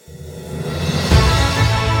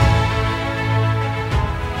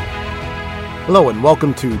Hello and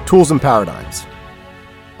welcome to Tools and Paradigms.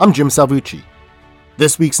 I'm Jim Salvucci.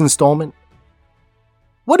 This week's installment: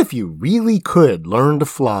 what if you really could learn to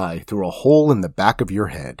fly through a hole in the back of your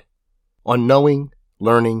head? On knowing,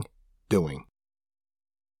 learning, doing.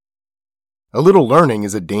 A little learning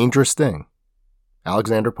is a dangerous thing.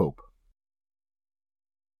 Alexander Pope.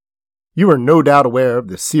 You are no doubt aware of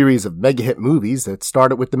the series of mega-hit movies that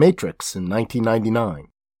started with The Matrix in 1999.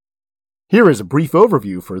 Here is a brief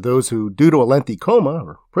overview for those who, due to a lengthy coma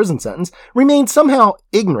or prison sentence, remain somehow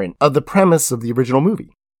ignorant of the premise of the original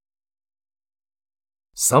movie.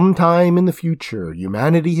 Sometime in the future,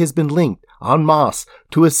 humanity has been linked en masse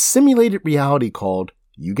to a simulated reality called,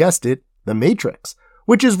 you guessed it, The Matrix,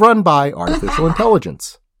 which is run by artificial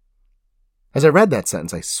intelligence. As I read that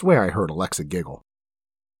sentence, I swear I heard Alexa giggle.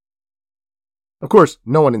 Of course,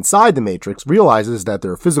 no one inside the Matrix realizes that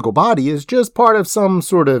their physical body is just part of some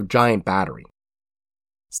sort of giant battery.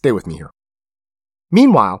 Stay with me here.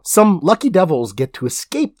 Meanwhile, some lucky devils get to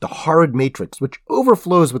escape the horrid Matrix, which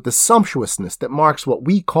overflows with the sumptuousness that marks what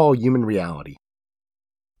we call human reality.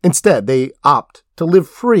 Instead, they opt to live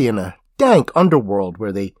free in a dank underworld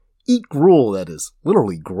where they eat gruel that is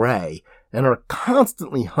literally gray and are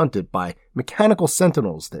constantly hunted by mechanical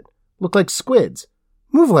sentinels that look like squids,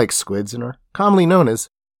 move like squids, and are commonly known as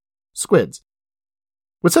squids.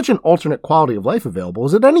 With such an alternate quality of life available,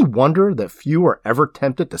 is it any wonder that few are ever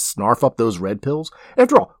tempted to snarf up those red pills?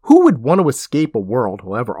 After all, who would want to escape a world,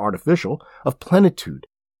 however artificial, of plenitude,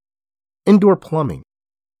 indoor plumbing,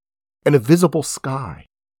 and a visible sky,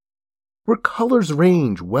 where colors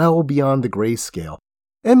range well beyond the grayscale,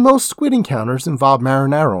 and most squid encounters involve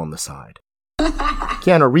marinara on the side?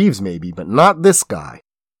 Keanu Reeves maybe, but not this guy.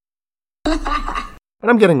 And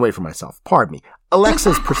I'm getting away from myself, pardon me.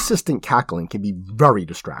 Alexa's persistent cackling can be very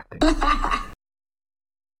distracting.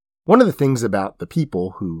 One of the things about the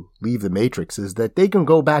people who leave the Matrix is that they can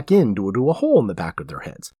go back in due to a hole in the back of their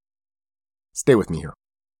heads. Stay with me here.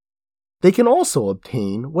 They can also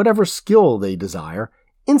obtain whatever skill they desire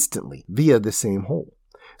instantly via the same hole.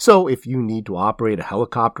 So if you need to operate a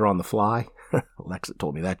helicopter on the fly, Alexa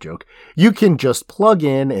told me that joke, you can just plug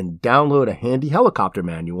in and download a handy helicopter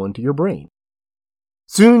manual into your brain.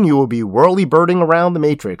 Soon you will be whirly-birding around the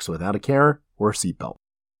Matrix without a care or a seatbelt.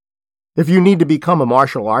 If you need to become a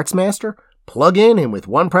martial arts master, plug in and with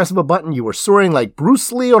one press of a button you are soaring like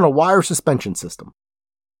Bruce Lee on a wire suspension system.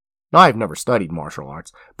 Now, I've never studied martial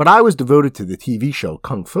arts, but I was devoted to the TV show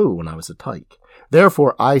Kung Fu when I was a tyke.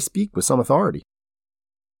 Therefore, I speak with some authority.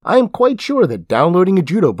 I am quite sure that downloading a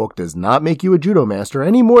judo book does not make you a judo master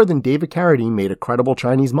any more than David Carradine made a credible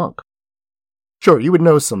Chinese monk. Sure, you would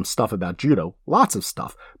know some stuff about judo, lots of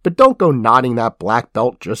stuff, but don't go nodding that black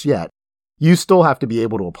belt just yet. You still have to be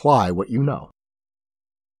able to apply what you know.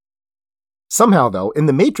 Somehow, though, in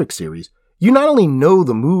the Matrix series, you not only know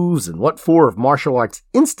the moves and what for of martial arts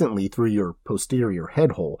instantly through your posterior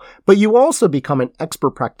head hole, but you also become an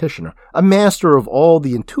expert practitioner, a master of all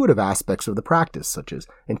the intuitive aspects of the practice, such as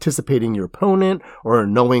anticipating your opponent or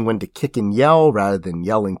knowing when to kick and yell rather than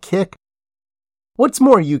yell and kick. What's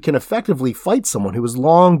more, you can effectively fight someone who has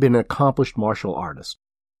long been an accomplished martial artist.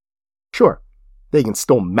 Sure, they can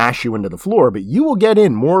still mash you into the floor, but you will get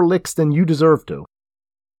in more licks than you deserve to.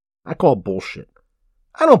 I call bullshit.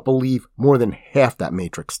 I don't believe more than half that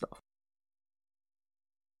Matrix stuff.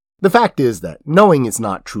 The fact is that knowing is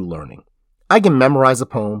not true learning. I can memorize a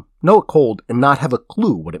poem, know it cold, and not have a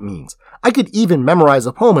clue what it means. I could even memorize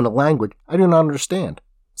a poem in a language I do not understand.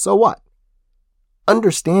 So what?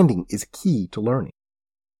 Understanding is key to learning.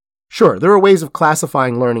 Sure, there are ways of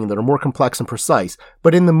classifying learning that are more complex and precise,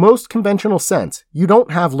 but in the most conventional sense, you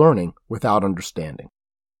don't have learning without understanding.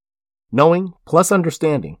 Knowing plus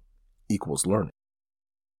understanding equals learning.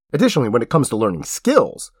 Additionally, when it comes to learning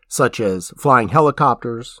skills, such as flying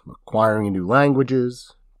helicopters, acquiring new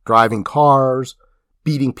languages, driving cars,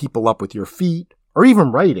 beating people up with your feet, or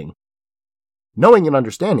even writing, knowing and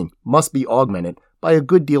understanding must be augmented by a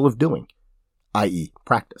good deal of doing, i.e.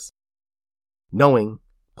 practice. Knowing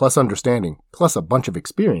plus understanding plus a bunch of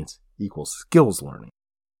experience equals skills learning.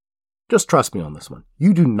 Just trust me on this one.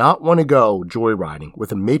 You do not want to go joyriding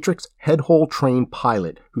with a Matrix head-hole trained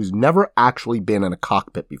pilot who's never actually been in a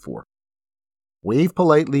cockpit before. Wave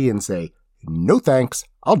politely and say, "No thanks,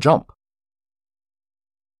 I'll jump."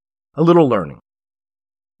 A little learning.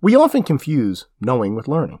 We often confuse knowing with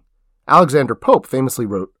learning. Alexander Pope famously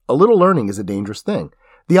wrote, "A little learning is a dangerous thing."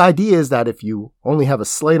 The idea is that if you only have a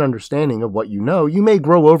slight understanding of what you know, you may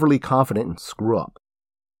grow overly confident and screw up.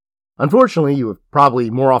 Unfortunately, you have probably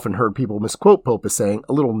more often heard people misquote Pope as saying,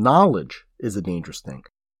 "A little knowledge is a dangerous thing."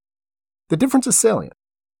 The difference is salient.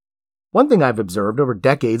 One thing I've observed over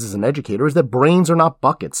decades as an educator is that brains are not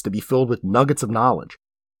buckets to be filled with nuggets of knowledge.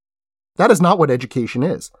 That is not what education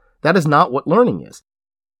is. That is not what learning is.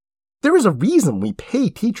 There is a reason we pay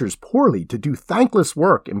teachers poorly to do thankless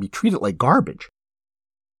work and be treated like garbage.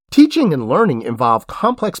 Teaching and learning involve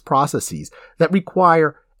complex processes that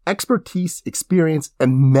require expertise, experience,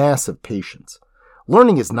 and massive patience.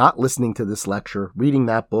 Learning is not listening to this lecture, reading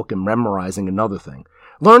that book, and memorizing another thing.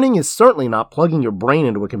 Learning is certainly not plugging your brain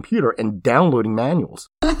into a computer and downloading manuals.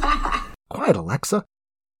 Quiet, Alexa.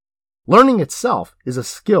 Learning itself is a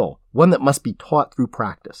skill, one that must be taught through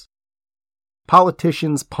practice.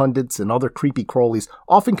 Politicians, pundits, and other creepy crawlies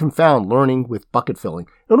often confound learning with bucket filling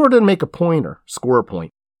in order to make a point or score a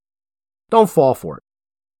point. Don't fall for it.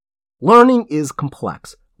 Learning is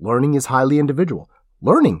complex. Learning is highly individual.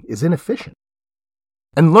 Learning is inefficient.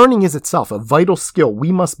 And learning is itself a vital skill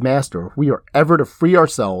we must master if we are ever to free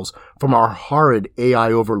ourselves from our horrid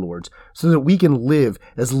AI overlords so that we can live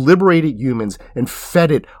as liberated humans in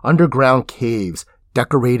fetid underground caves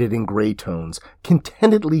decorated in gray tones,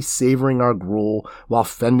 contentedly savoring our gruel while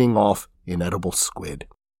fending off inedible squid.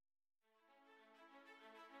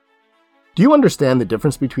 Do you understand the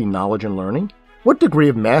difference between knowledge and learning? What degree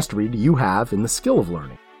of mastery do you have in the skill of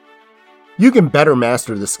learning? You can better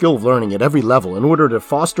master the skill of learning at every level in order to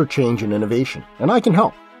foster change and innovation, and I can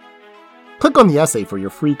help. Click on the essay for your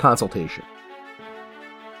free consultation.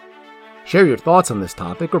 Share your thoughts on this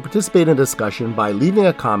topic or participate in a discussion by leaving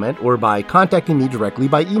a comment or by contacting me directly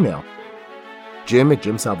by email,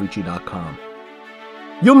 jim@jimsalvucci.com.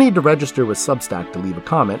 You'll need to register with Substack to leave a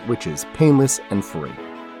comment, which is painless and free.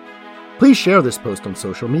 Please share this post on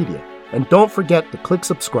social media, and don't forget to click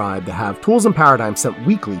subscribe to have Tools and Paradigms sent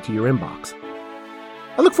weekly to your inbox.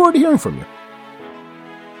 I look forward to hearing from you.